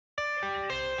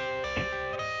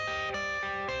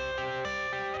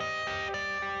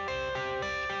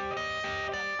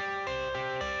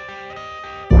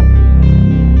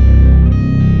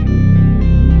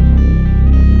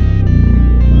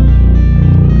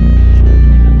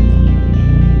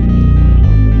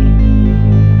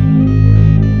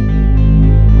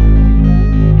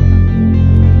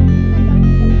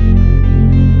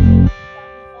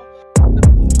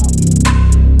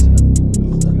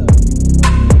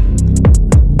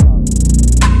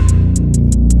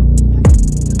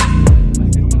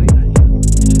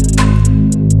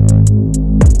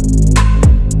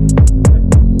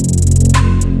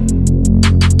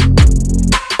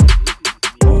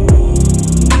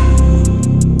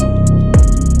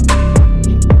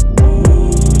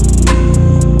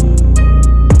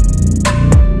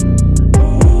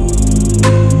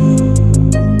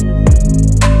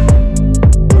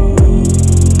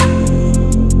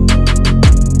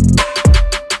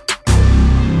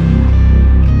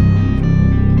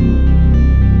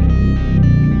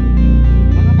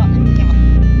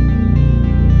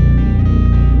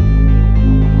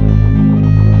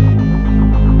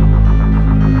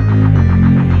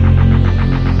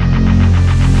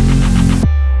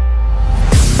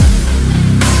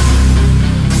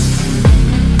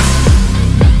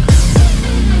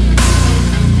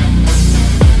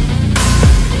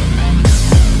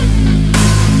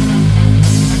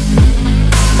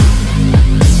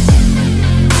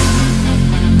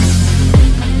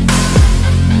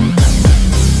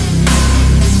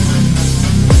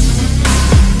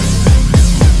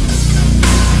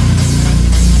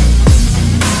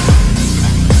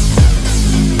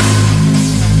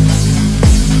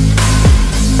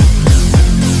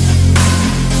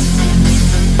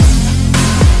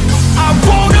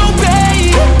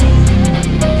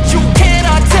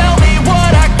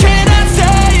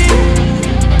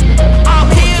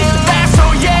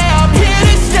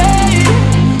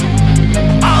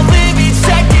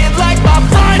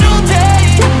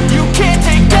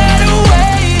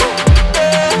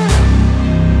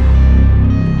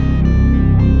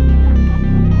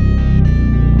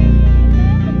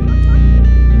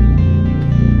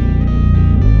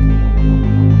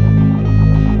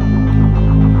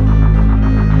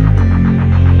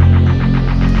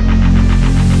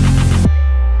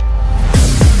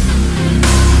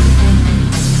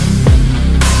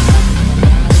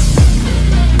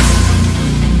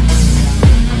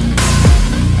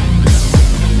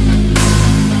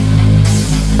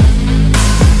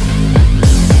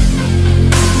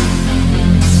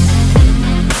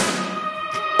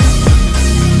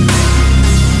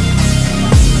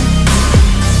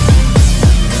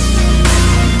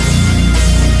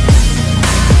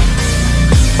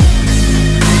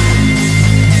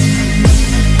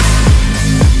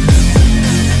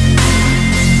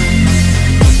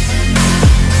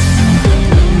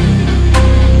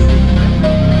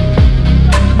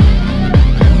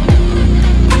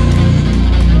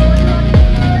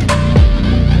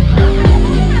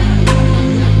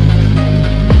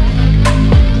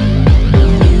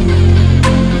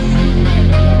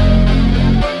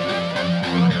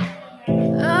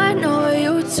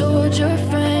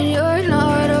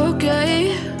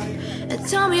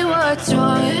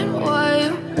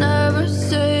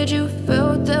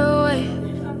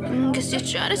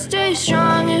try to stay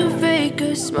strong and fake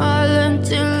a smile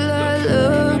until I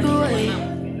look away.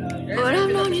 But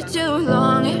I've known you too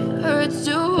long, it hurts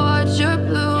to watch your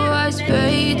blue eyes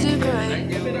fade to gray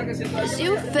as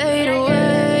you fade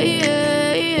away,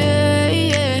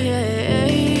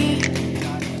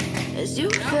 as you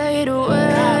fade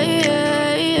away.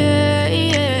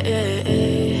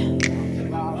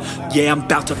 Yeah, I'm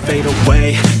about to fade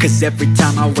away, cause every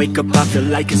time I wake up I feel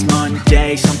like it's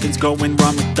Monday. Something's going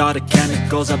wrong with all the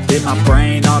chemicals up in my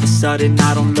brain. All of a sudden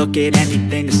I don't look at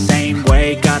anything the same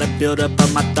way. Got a buildup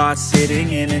of my thoughts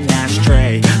sitting in an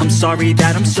ashtray. I'm sorry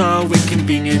that I'm so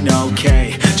inconvenient,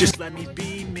 okay. Just let me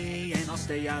be me and I'll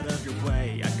stay out of your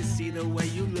way. I can see the way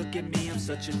you look at me, I'm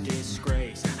such a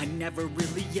disgrace. I never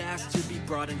really asked to be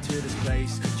brought into this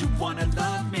place. You wanna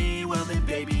love me? Well then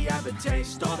baby I have a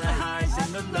taste. All the highs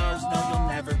and the lows, no you'll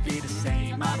never be the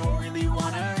same. I don't really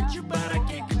wanna hurt you but I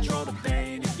can't control the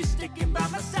pain. If you're sticking by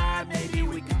my side maybe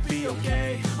we could be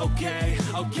okay. Okay,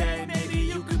 okay, maybe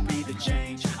you could be the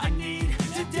change I need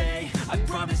today. I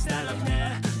promise that I've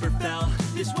never felt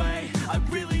this way. I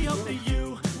really hope that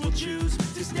you will choose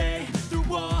to stay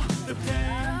through all the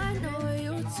pain. I know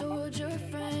you told your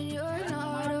friend you're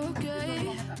not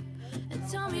okay, and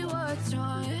tell me what's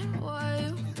wrong and why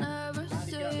you never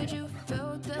said you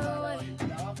felt that way.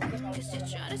 Guess you're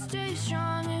trying to stay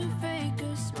strong and fake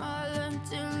a smile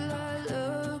until I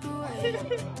look away.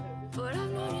 But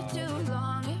I've known you too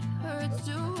long, it hurts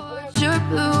to watch your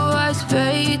blue eyes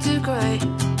fade to gray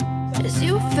as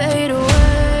you fade away,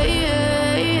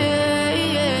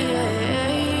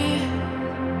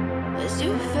 as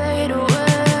you fade away.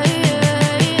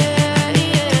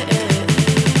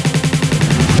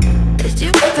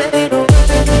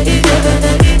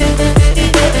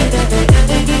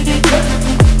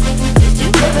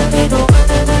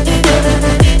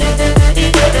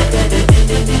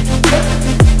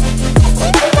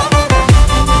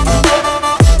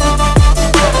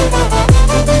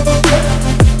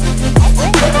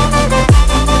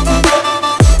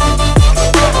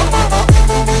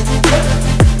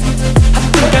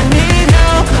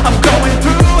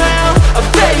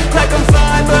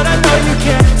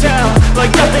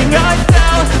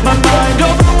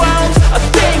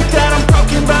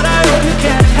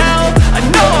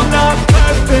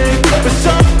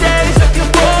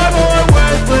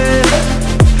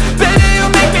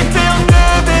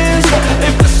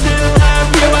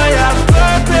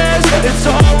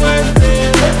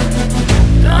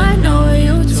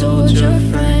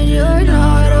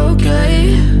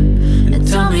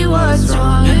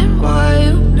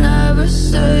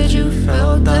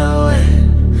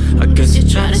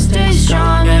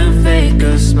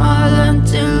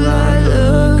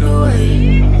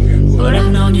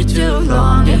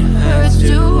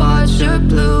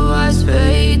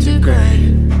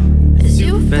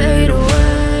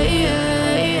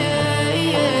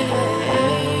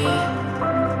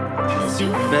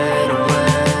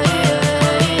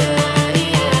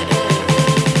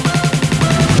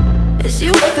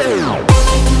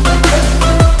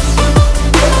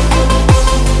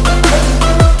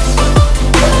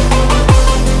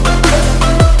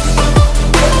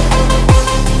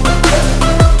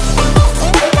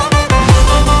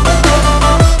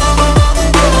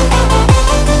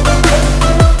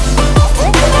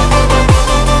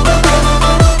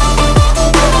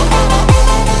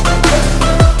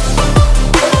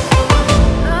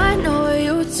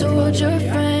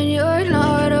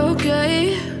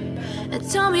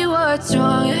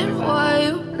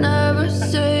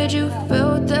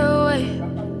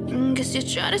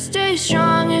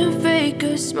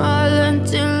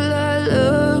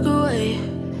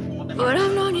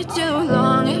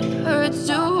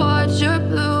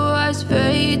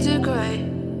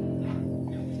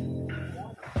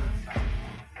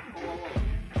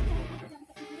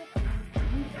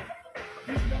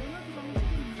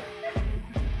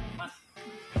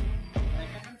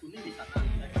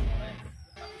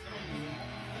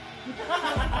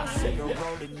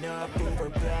 Rolling up, Uber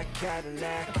black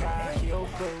Cadillac, high heel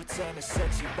boots and a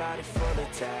sexy body full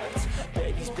of tats.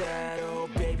 Baby's bad, oh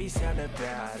baby's hella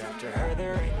bad. After her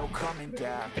there ain't no coming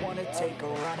back. Wanna take a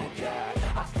run at that.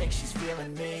 I think she's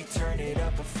feeling me. Turn it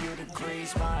up a few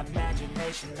degrees. My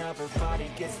imagination of her body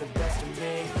gets the best of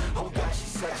me. Oh gosh,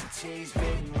 she's such a tease.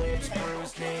 Bitten lips,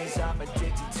 bruised knees. I'm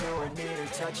addicted to her, need her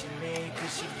touching me.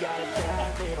 Cause she got a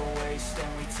bad little waist,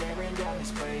 and we tearing down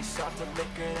this place. Off the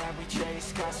liquor that we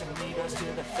chase. Casamigos to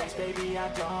the face, baby, I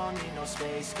don't need no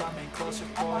space. Coming closer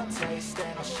for a taste,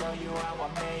 and I'll show you how I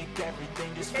make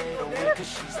everything just fade away. Cause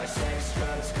she's like sex,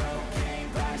 drugs, cocaine,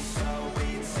 body so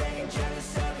insane.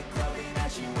 Jealous of the clothing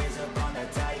that she wears up on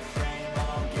that tight frame.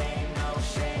 All game, no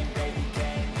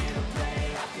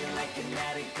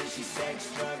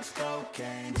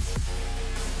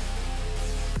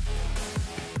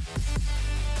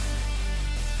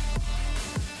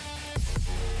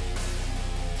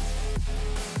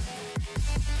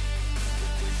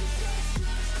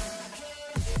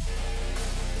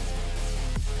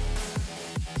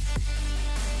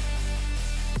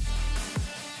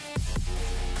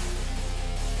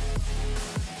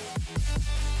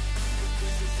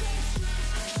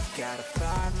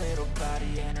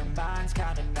and her mind's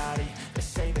kinda naughty. They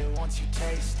say that once you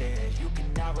taste it, you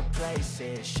cannot replace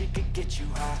it. She could get you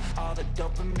high, all the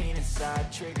dopamine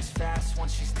inside triggers fast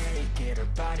once she's naked. Her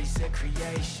body's a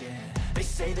creation. They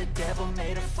say the devil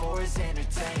made her for his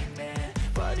entertainment,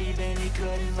 but even he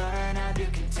couldn't learn how to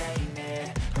contain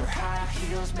it. Her high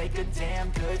heels make a damn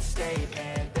good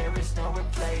statement. There is no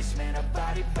replacement, a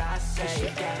body by say. She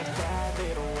got a bad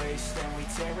little waist, and we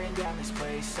tearing down this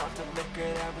place. Off the liquor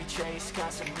that we chase,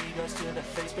 got some egos to the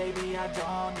face. Baby, I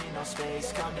don't need no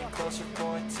space. Come in closer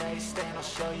for a taste, and I'll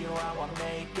show you how I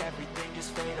make everything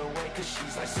just fade away. Cause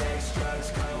she's like sex,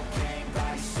 drugs, cocaine,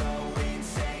 body so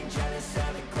insane. Jealous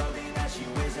of the clothing that she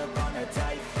wears up on a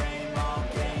tight frame. All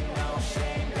game, no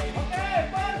shame, baby. Oke,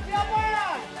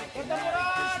 persiapan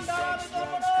pertempuran dalam hitungan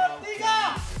mundur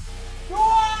 3, 2,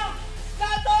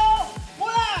 1,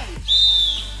 mulai.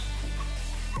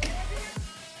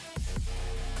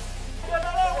 Maju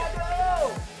dulu, maju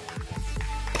dulu.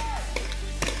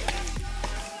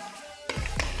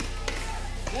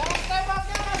 Jarak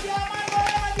tembaknya masih aman,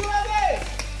 boleh maju lagi.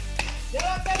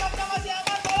 Jarak tembaknya masih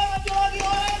aman, boleh maju lagi.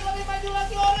 Oren, lebih maju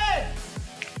lagi Oren.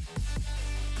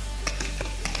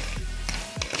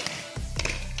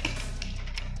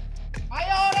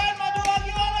 Ayo Oren, maju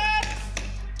lagi Oren.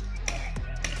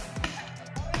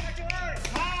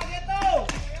 Nah gitu.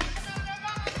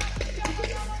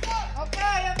 Oke,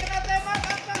 yang kena tembak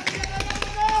angkat senjatanya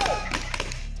dulu.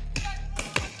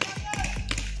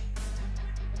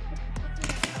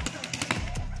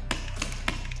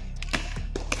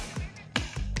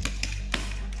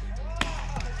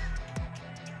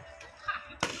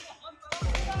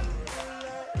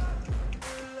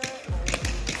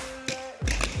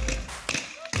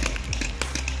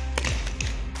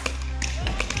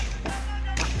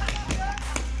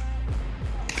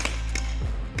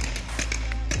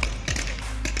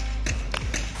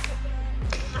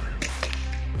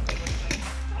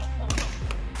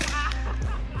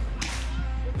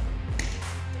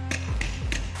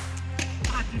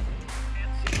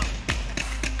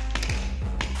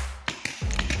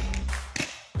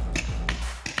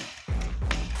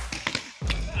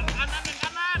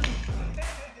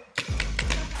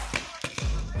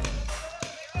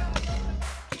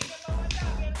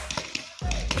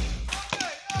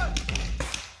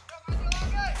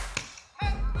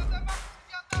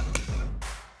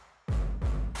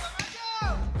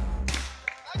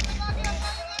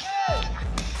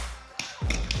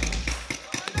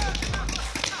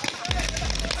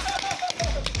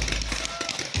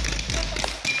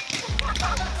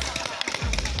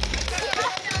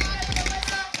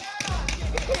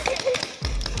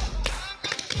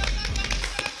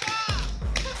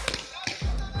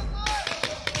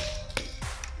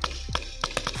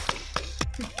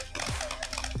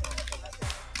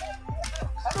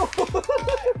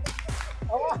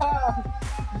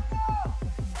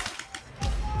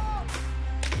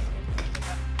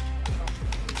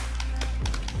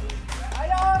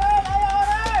 Ayo Oren, ayo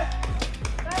Oren.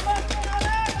 Tembakin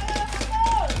Oren, ayo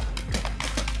betul.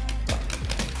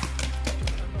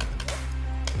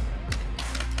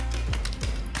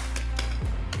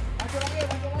 Maju lagi,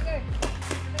 maju lagi.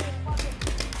 Ini cepat nih.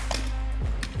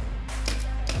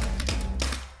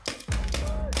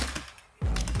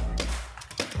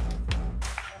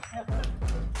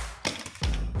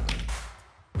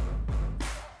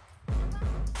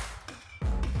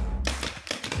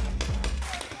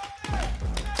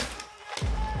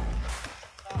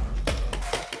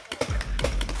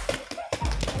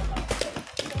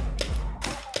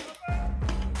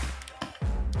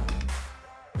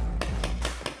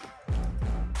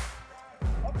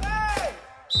 Oke.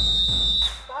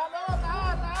 Tahan dulu,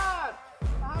 tahan, tahan.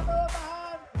 Tahan dulu,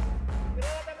 tahan. Tidak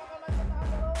ada tembakan lagi, tahan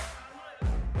dulu.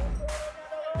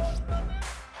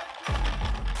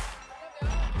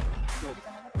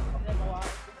 Turunnya dulu.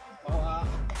 Bawa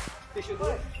tisu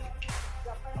dulu.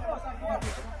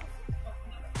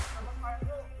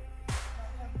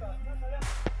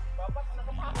 Bapak kena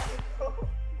kepala itu.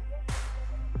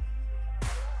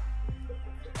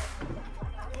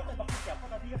 Tembak siapa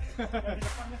tadi ya? Yang di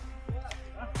depannya.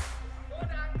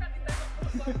 Udah angkat ditembak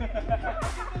terus.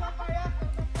 Gitu lah Pak ya.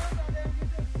 Ada yang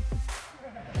gitu.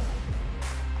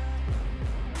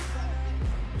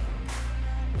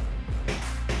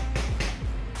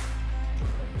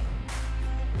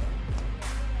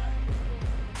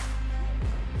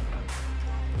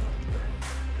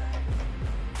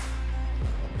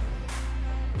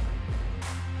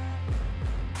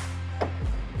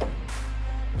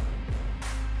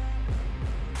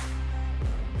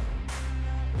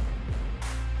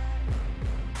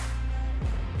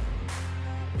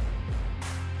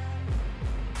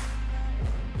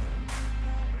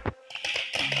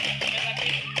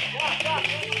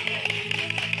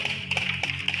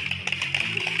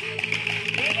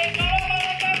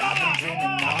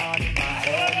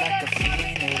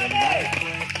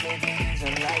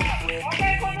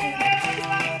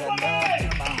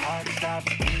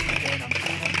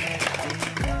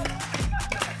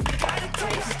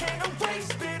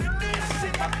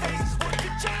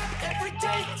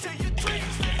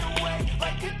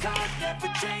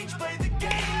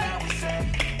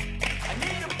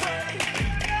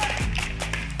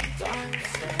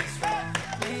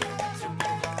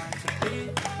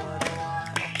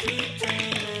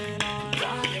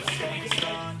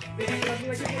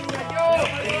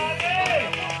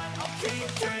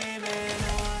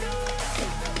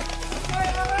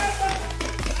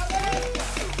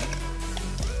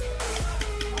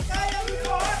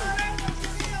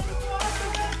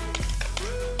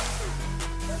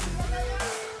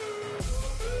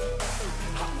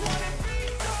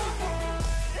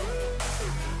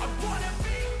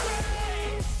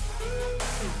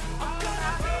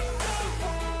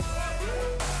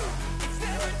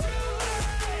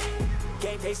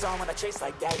 taste on when I chase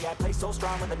like that. Yeah, I play so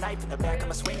strong with a knife in the back.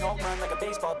 I'ma swing home run like a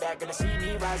baseball bat. Gonna see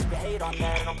me rise if you hate on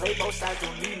that. I don't play both sides,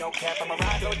 don't need no cap. I'm a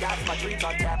ride or die for my dreams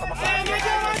on tap. I'm a fight for your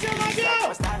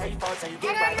it's not how you fall, so you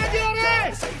get right back.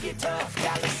 It's how you get tough.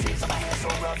 Galaxies on my hands so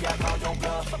rough. Yeah, I call your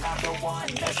bluff. I'm not the one.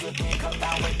 Mess with me, come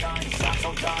out with guns. I'm so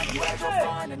done. You had your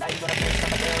fun, and now you gonna face on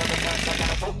the barrel of the guns. I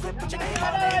got a full clip, put your name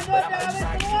on it, but I'm gonna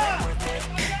decide you ain't worth it.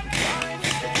 Trying to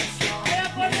stay strong.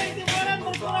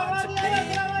 Move on to be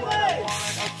what I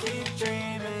want. I'll keep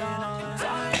dreaming on.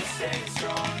 Trying to stay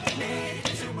strong. Need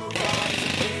to move on to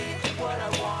be what I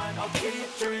want. I'll keep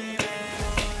dreaming.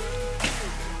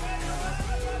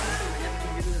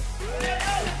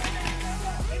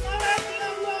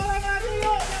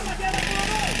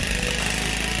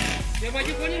 Dia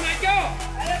maju punya maju.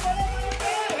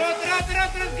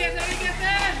 Terus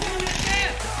geser.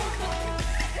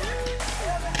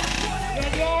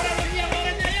 Dua orang lagi yang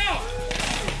orangnya ayo.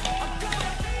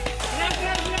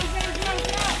 Serang.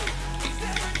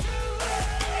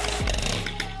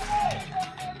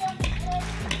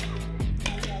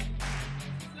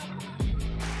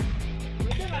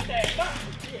 Itu nggak tembak.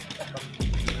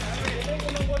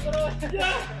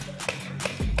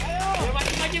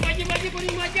 Maju,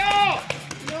 kuning maju.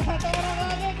 Satu orang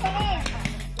lagi, kamu.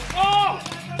 Oh.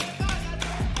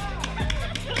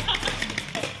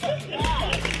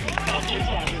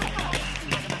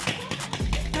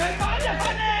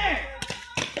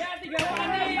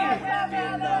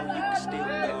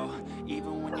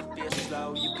 Even when you feel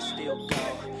slow, you can still go.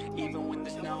 Even when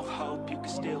there's no hope, you can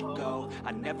still go.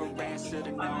 I never answer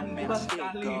to no man, I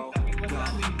still go.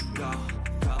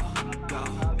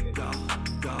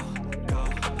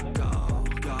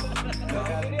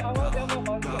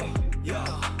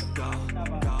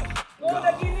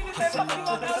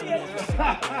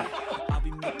 I'll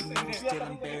be making moves till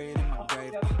I'm buried in my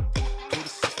grave. Through the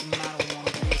system, I don't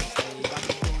wanna be a slave. I'll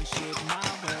be doing shit my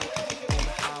way.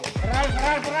 Serang.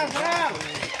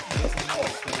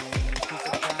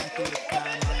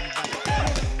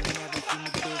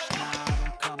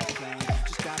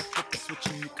 Just gotta flip the switch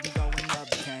and you can go and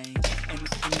obtain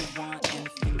anything you want,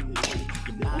 anything you need.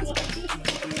 Your mind's got to keep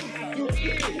breathing.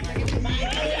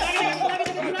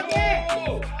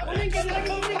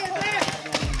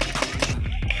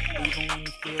 Even when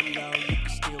you feel low, you can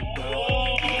still go.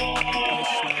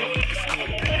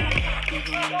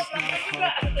 Even when you feel slow, you can still go. Even when there's no hope,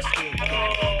 you can still go.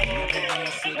 Never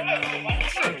answer to no, you can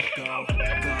still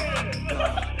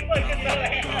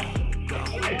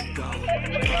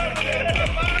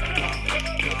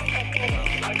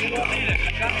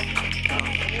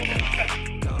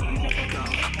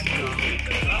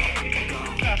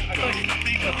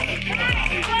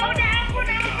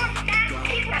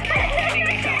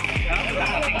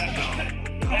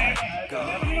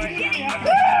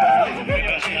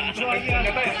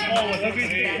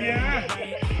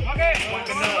Oke,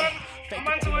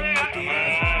 teman semuanya ya.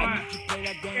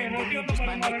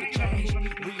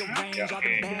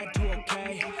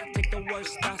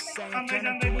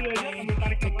 Santai dulu ya, sambil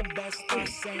tarik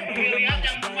nafas.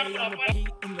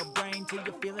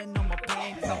 Lihat yang nomor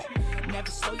berapa.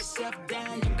 Never slow yourself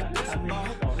down, you can push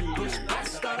more. Push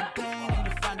past all the pain and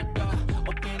you find a door.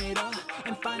 Open it up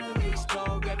and finally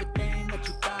explore everything that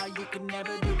you thought you could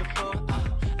never do before.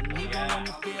 And even when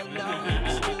you feel low, you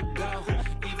can still go.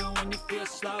 Even when you feel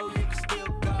slow, you can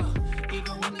still go.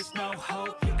 Even when there's no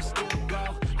hope, you can still go.